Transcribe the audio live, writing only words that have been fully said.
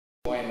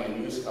In my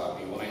news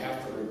copy, when I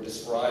have to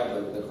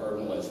describe the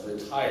cardinal as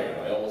retired,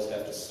 I always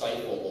have to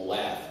stifle a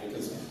laugh,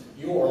 because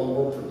you are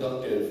more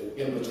productive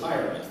in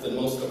retirement than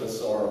most of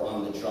us are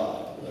on the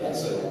job.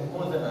 Yes,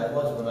 more than I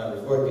was when I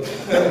was working.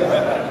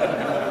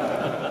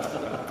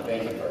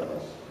 Thank you,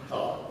 Cardinal.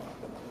 Tal.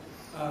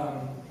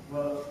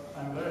 Well,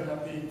 I'm very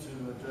happy to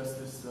address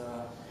this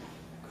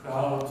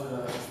crowd,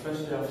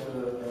 especially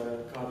after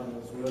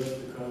Cardinal's words,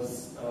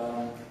 because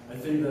I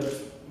think that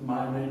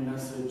my main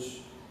message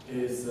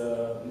is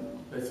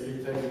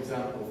basically take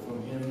example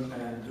from him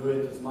and do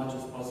it as much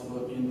as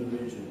possible in the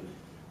region.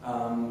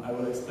 I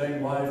will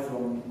explain why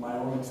from my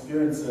own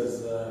experience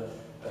as a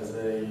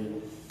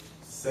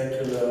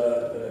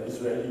secular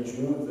Israeli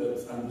Jew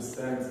that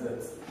understands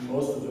that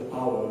most of the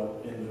power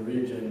in the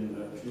region,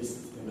 at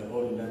least in the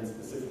Holy Land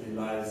specifically,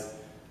 lies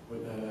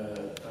with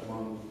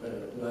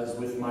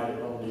my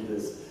own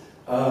leaders.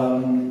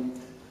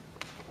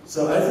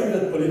 So I think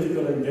that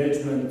political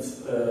engagement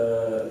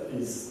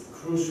is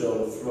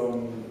crucial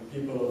from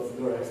people of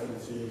Your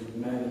Excellency,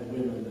 men and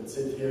women that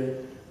sit here,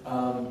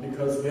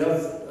 because we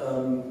have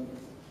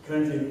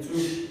currently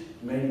two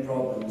main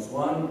problems.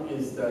 One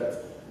is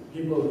that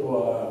people who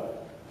are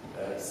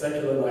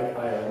secular like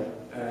I am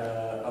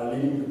are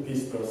leading the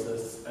peace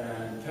process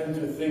and tend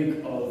to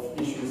think of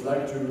issues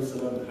like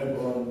Jerusalem,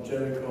 Hebron,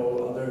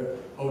 Jericho, other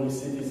holy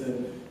cities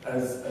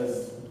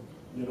as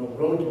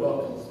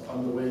roadblocks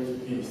on the way to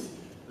peace.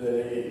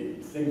 They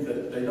think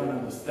that they don't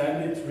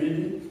understand it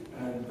really,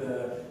 and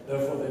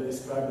therefore they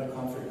describe the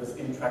conflict as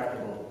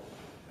intractable.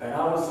 And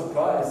I was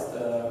surprised,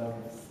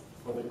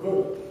 for the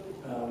good,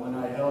 when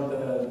I held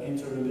an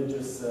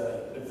interreligious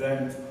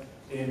event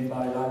in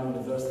Bar-Ilan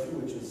University,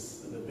 which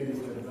is the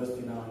biggest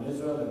university now in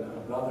Israel, and a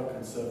rather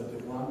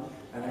conservative one,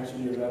 and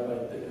actually Rabbi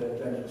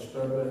Daniel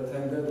Sperber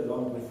attended,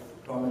 along with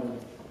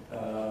prominent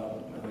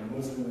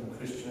Muslim and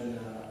Christian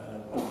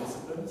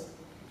participants.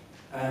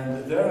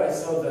 And there I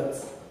saw that,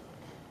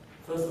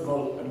 first of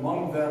all,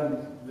 among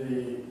them,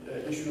 the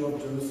issue of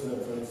Jerusalem,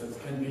 for instance,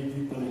 can be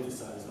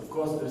depoliticized. Of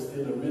course, there's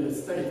still a real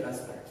estate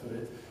aspect to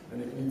it,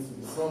 and it needs to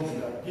be solved.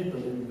 There are people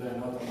living there,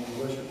 not only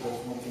worshippers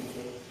wanting to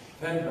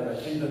attend, but I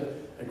think that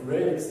a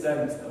great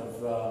extent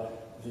of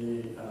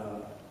the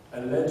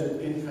alleged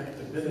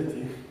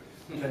intractability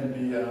can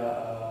be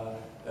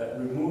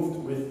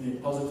removed with the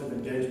positive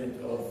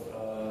engagement of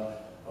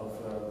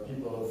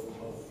people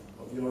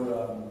of your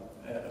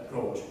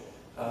approach.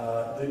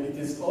 It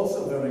is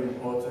also very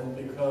important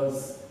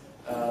because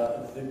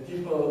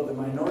the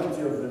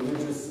minority of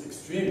religious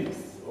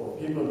extremists, or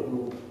people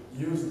who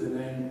use the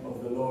name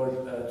of the Lord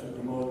to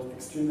promote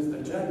extremist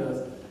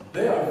agendas,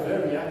 they are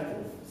very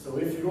active. So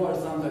if you are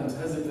sometimes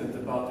hesitant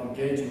about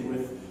engaging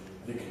with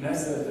the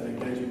Knesset and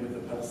engaging with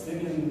the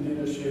Palestinian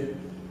leadership,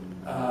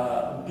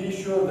 be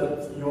sure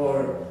that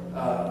your,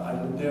 I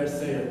would dare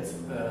say it,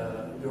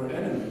 your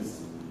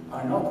enemies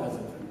are not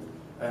hesitant.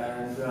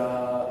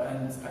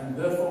 And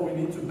therefore we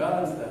need to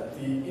balance that.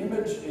 The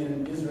image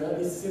in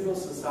Israeli civil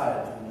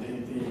society,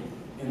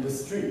 in the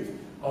street,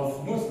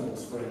 of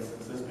Muslims, for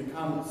instance, has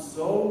become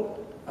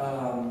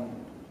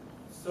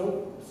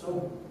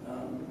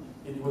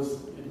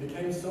it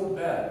became so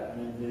bad. I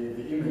mean,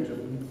 the image of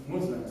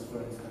Muslims,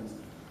 for instance,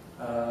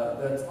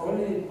 that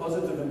only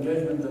positive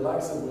engagement, the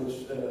likes of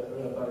which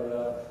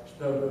Rabbi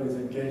Sperber is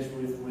engaged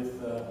with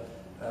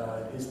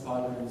his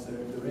partners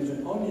in the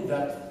region, only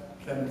that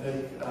can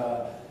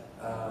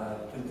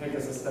take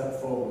us a step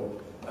forward.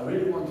 I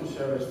really want to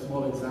share a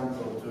small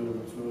example to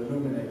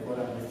illuminate what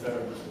I'm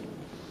referring to.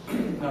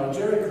 Now,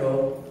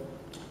 Jericho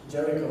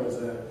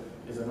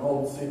is an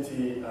old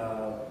city,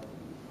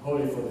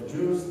 holy for the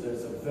Jews.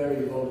 There's a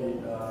very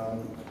holy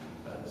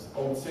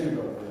old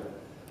synagogue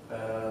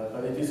there.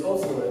 But it is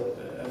also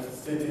a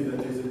city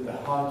that is in the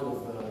heart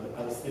of the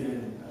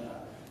Palestinian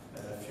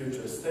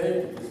future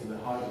state. It is in the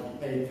heart of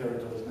the 8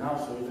 territories now,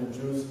 so even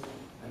Jews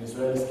and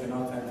Israelis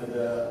cannot enter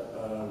there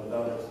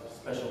without a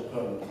special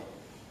permit.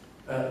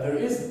 There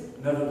is,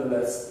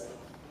 nevertheless,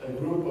 a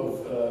group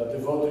of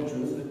devoted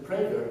Jews that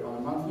pray there on a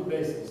monthly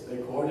basis. They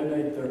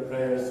coordinate their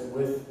prayers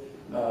with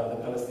the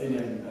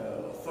Palestinian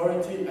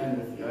Authority and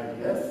with the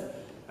IDF,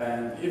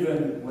 and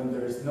even when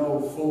there is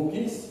no full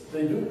peace,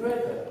 they do pray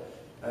there,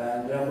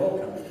 and they are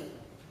welcome.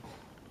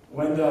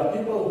 When there are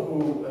people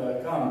who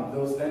come,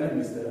 those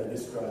enemies that I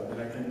described,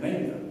 and I can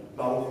name them,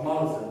 Baruch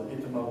Marzel,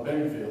 Itamar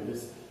Ben-Gvir,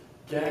 this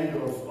gang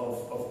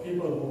of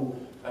people who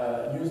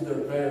use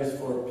their prayers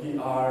for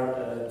PR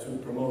to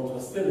promote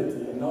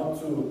hostility, and not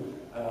to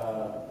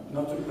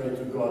pray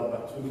to God,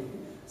 but to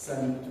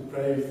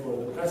pray for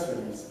the press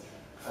release.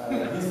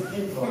 These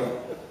people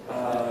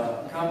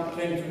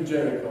came to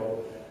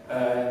Jericho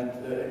and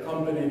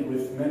accompanied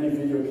with many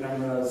video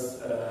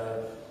cameras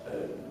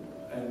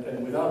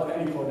and without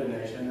any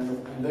coordination,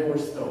 and they were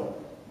stoned.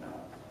 Now,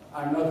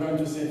 I'm not going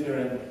to sit here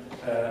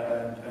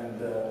and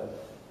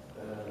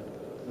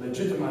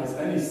legitimize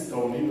any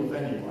stoning of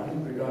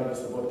anyone,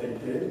 regardless of what they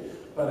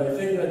did, but I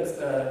think that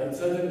it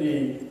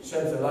certainly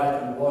sheds a light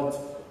on what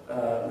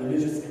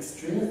religious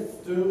extremists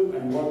do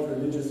and what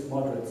religious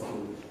moderates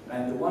do.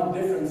 And the one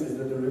difference is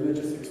that the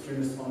religious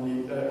extremists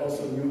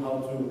also knew how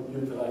to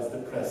utilize the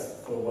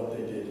press for what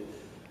they did.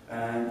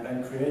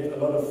 And create a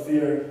lot of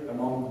fear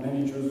among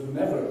many Jews who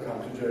never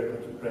come to Jericho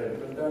to pray,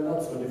 because they're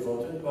not so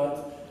devoted,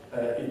 but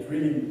it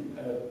really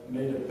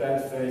made a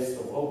bad face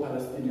of all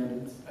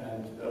Palestinians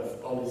and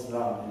of all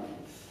Islam.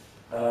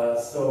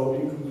 So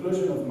in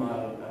conclusion of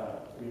my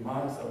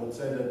remarks, I would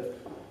say that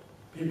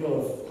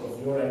people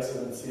of Your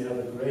Excellency have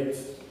a great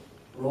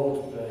role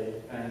to play,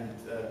 and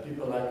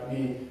people like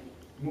me,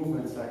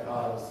 movements like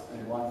ours,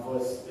 and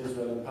OneVoice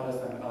Israel and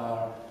Palestine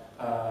are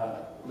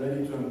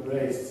ready to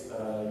embrace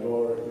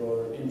your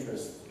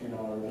interest in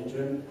our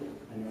region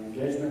and your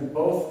engagement,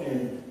 both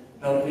in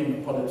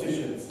helping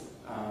politicians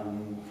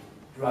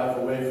drive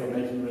away from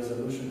making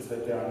resolutions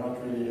that they are not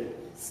really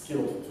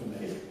skilled to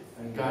make,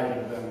 and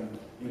guiding them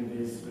in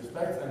these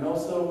respects, and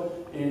also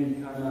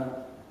in kind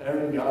of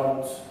airing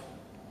out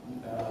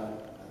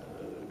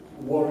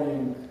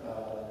worrying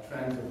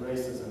trends of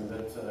racism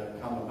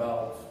that come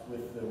about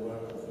with the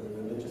work of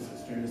the religious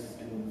extremists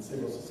in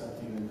civil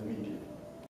society and in the media.